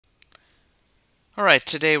Alright,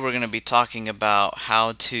 today we're going to be talking about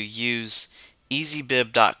how to use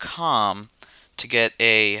Easybib.com to get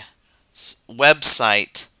a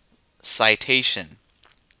website citation.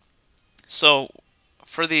 So,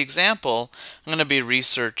 for the example, I'm going to be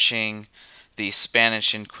researching the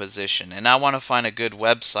Spanish Inquisition, and I want to find a good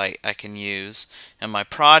website I can use in my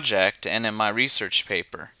project and in my research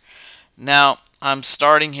paper. Now, I'm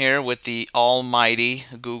starting here with the almighty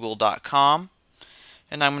google.com.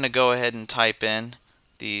 And I'm going to go ahead and type in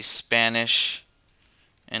the Spanish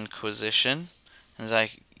Inquisition.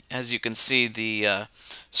 As you can see, the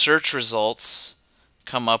search results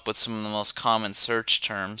come up with some of the most common search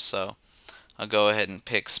terms. So I'll go ahead and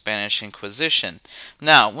pick Spanish Inquisition.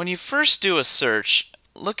 Now, when you first do a search,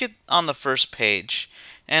 look at on the first page,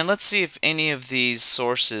 and let's see if any of these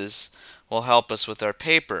sources will help us with our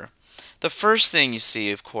paper. The first thing you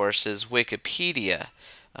see, of course, is Wikipedia.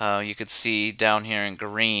 You could see down here in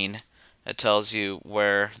green, it tells you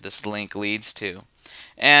where this link leads to.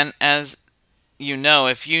 And as you know,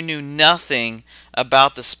 if you knew nothing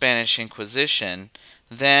about the Spanish Inquisition,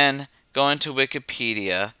 then going to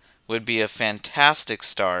Wikipedia would be a fantastic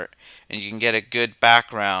start, and you can get a good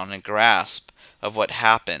background and grasp of what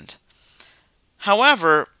happened.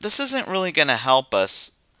 However, this isn't really going to help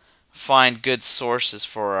us find good sources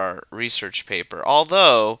for our research paper,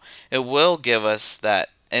 although it will give us that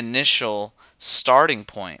initial starting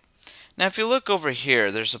point. Now if you look over here,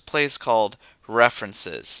 there's a place called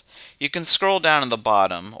References. You can scroll down to the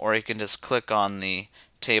bottom, or you can just click on the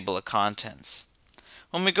table of contents.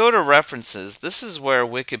 When we go to References, this is where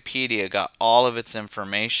Wikipedia got all of its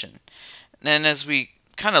information. And as we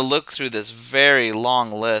kind of look through this very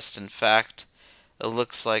long list, in fact, it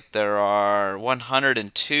looks like there are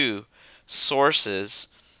 102 sources.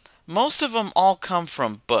 Most of them all come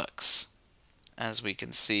from books, as we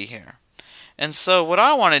can see here. And so what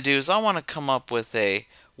I want to do is I want to come up with a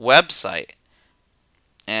website,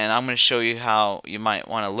 and I'm going to show you how you might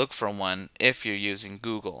want to look for one if you're using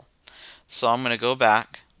Google. So I'm going to go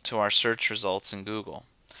back to our search results in Google.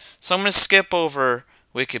 So I'm going to skip over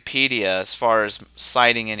Wikipedia as far as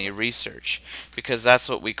citing any research, because that's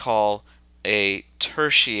what we call a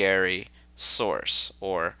tertiary source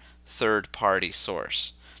or third-party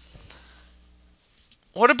source.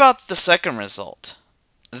 What about the second result?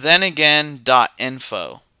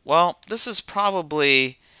 Thenagain.info. Well, this is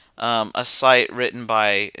probably a site written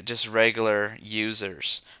by just regular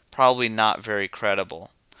users, probably not very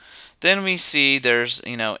credible. Then we see there's,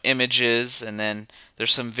 images, and then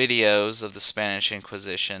there's some videos of the Spanish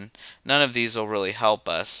Inquisition. None of these will really help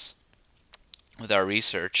us with our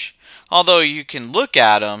research, although you can look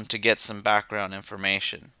at them to get some background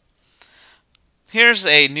information. Here's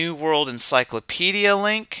a New World Encyclopedia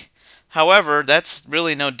link. However, that's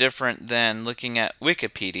really no different than looking at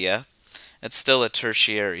Wikipedia. It's still a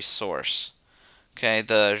tertiary source. Okay,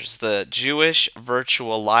 there's the Jewish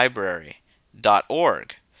Virtual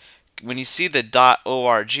Library.org. When you see the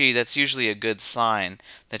 .org, that's usually a good sign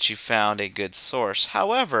that you found a good source.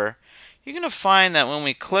 However, you're going to find that when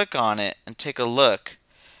we click on it and take a look,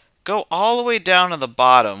 go all the way down to the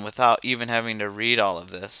bottom without even having to read all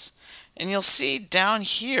of this, and you'll see down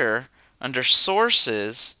here under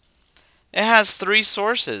sources, it has 3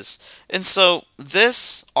 sources. And so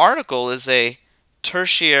this article is a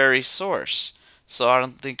tertiary source. So I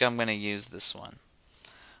don't think I'm going to use this one.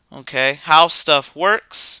 Okay, how stuff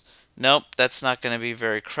works. Nope, that's not going to be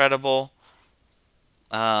very credible.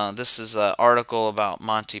 This is an article about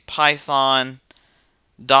Monty Python.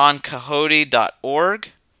 DonQuixote.org.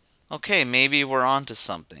 Okay, maybe we're onto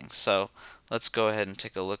something. So let's go ahead and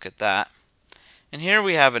take a look at that. And here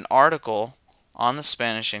we have an article on the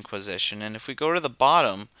Spanish Inquisition. And if we go to the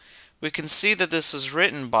bottom, we can see that this is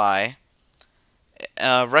written by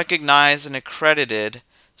a recognized and accredited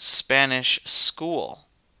Spanish school.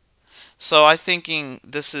 So I'm thinking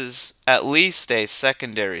this is at least a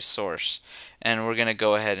secondary source, and we're going to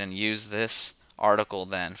go ahead and use this article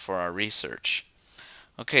then for our research.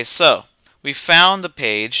 Okay, so we found the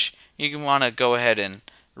page. You can want to go ahead and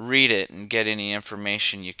read it and get any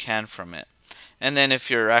information you can from it. And then if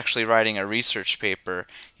you're actually writing a research paper,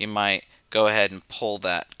 you might go ahead and pull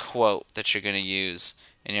that quote that you're going to use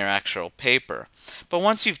in your actual paper. But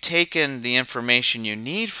once you've taken the information you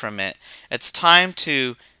need from it, it's time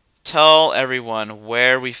to tell everyone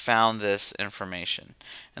where we found this information.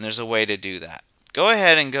 And there's a way to do that. Go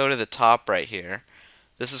ahead and go to the top right here.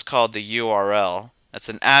 This is called the URL. That's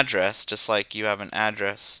an address, just like you have an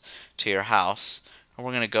address to your house. And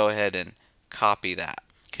we're going to go ahead and copy that.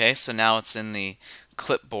 Okay, so now it's in the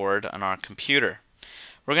clipboard on our computer.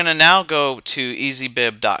 We're going to now go to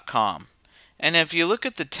easybib.com. And if you look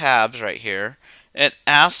at the tabs right here, it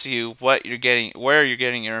asks you what you're getting, where you're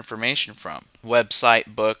getting your information from.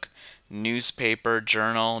 Website, book, newspaper,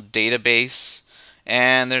 journal, database,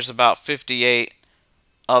 and there's about 58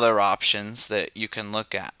 other options that you can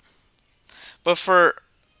look at. But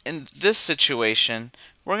in this situation,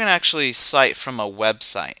 we're going to actually cite from a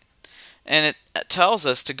website. And it tells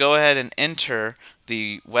us to go ahead and enter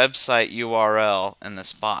the website URL in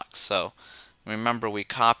this box. So remember, we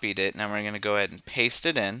copied it. Now we're going to go ahead and paste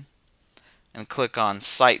it in and click on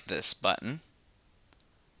Cite This button.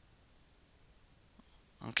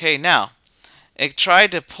 Okay, now it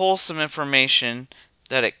tried to pull some information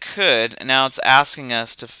that it could, and now it's asking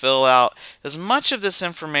us to fill out as much of this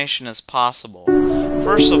information as possible.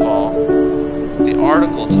 First of all, the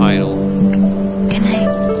article title. Good night. I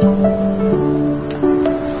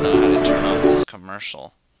don't know how to turn off this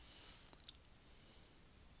commercial.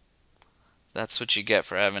 That's what you get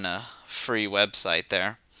for having a free website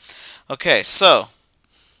there. Okay, so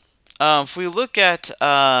if we look at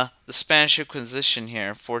the Spanish Inquisition here,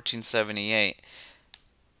 1478,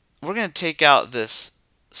 we're going to take out this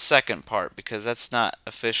second part because that's not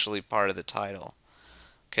officially part of the title.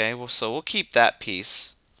 Okay, well, so we'll keep that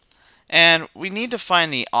piece. And we need to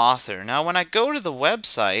find the author. Now, when I go to the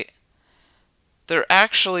website, there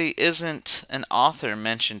actually isn't an author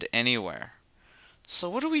mentioned anywhere. So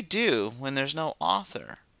what do we do when there's no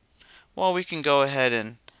author? Well, we can go ahead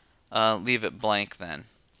and leave it blank then.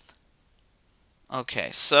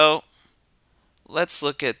 Okay, so let's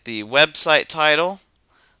look at the website title.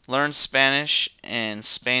 Learn Spanish in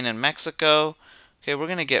Spain and Mexico. Okay, we're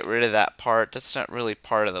going to get rid of that part. That's not really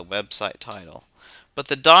part of the website title. But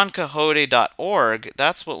the donquixote.org,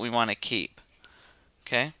 that's what we want to keep.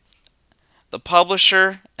 Okay. The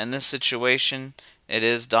publisher, in this situation, it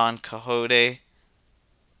is Don Quixote.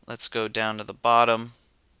 Let's go down to the bottom.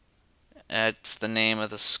 It's the name of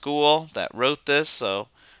the school that wrote this, so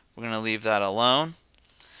we're going to leave that alone.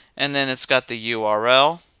 And then it's got the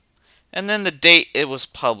URL. And then the date it was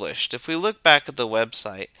published. If we look back at the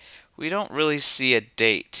website, we don't really see a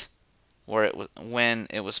date when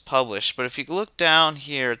it was published. But if you look down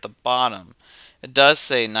here at the bottom, it does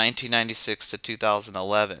say 1996 to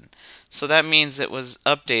 2011. So that means it was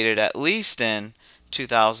updated at least in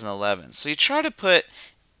 2011. So you try to put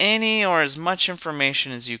any or as much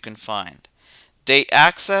information as you can find. Date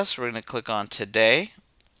access, we're going to click on today.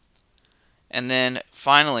 And then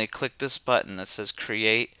finally click this button that says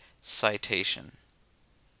Create Citation.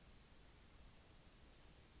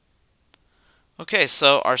 Okay,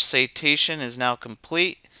 so our citation is now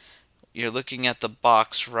complete. You're looking at the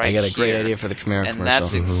box right here. I got a great idea for the Camaro commercial. And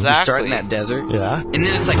that's exactly... Start in that desert. Yeah. And then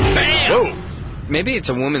it's like, BAM! Whoa! Maybe it's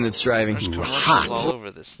a woman that's driving. There's commercials Hot. all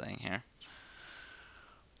over this thing here.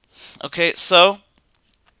 Okay, so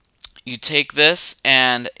you take this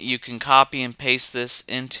and you can copy and paste this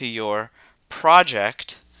into your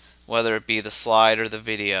project, whether it be the slide or the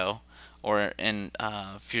video, or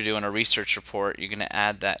if you're doing a research report, you're going to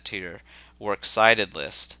add that to your works cited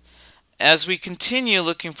list. As we continue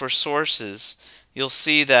looking for sources, you'll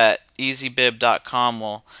see that Easybib.com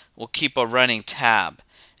will keep a running tab.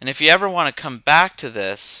 And if you ever want to come back to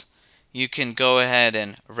this, you can go ahead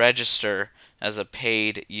and register as a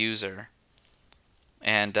paid user.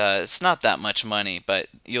 And it's not that much money, but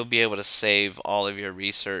you'll be able to save all of your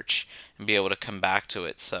research and be able to come back to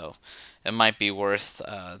it. So it might be worth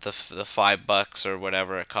the $5 or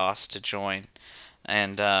whatever it costs to join.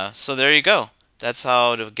 And so there you go. That's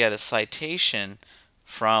how to get a citation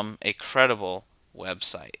from a credible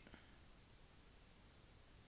website.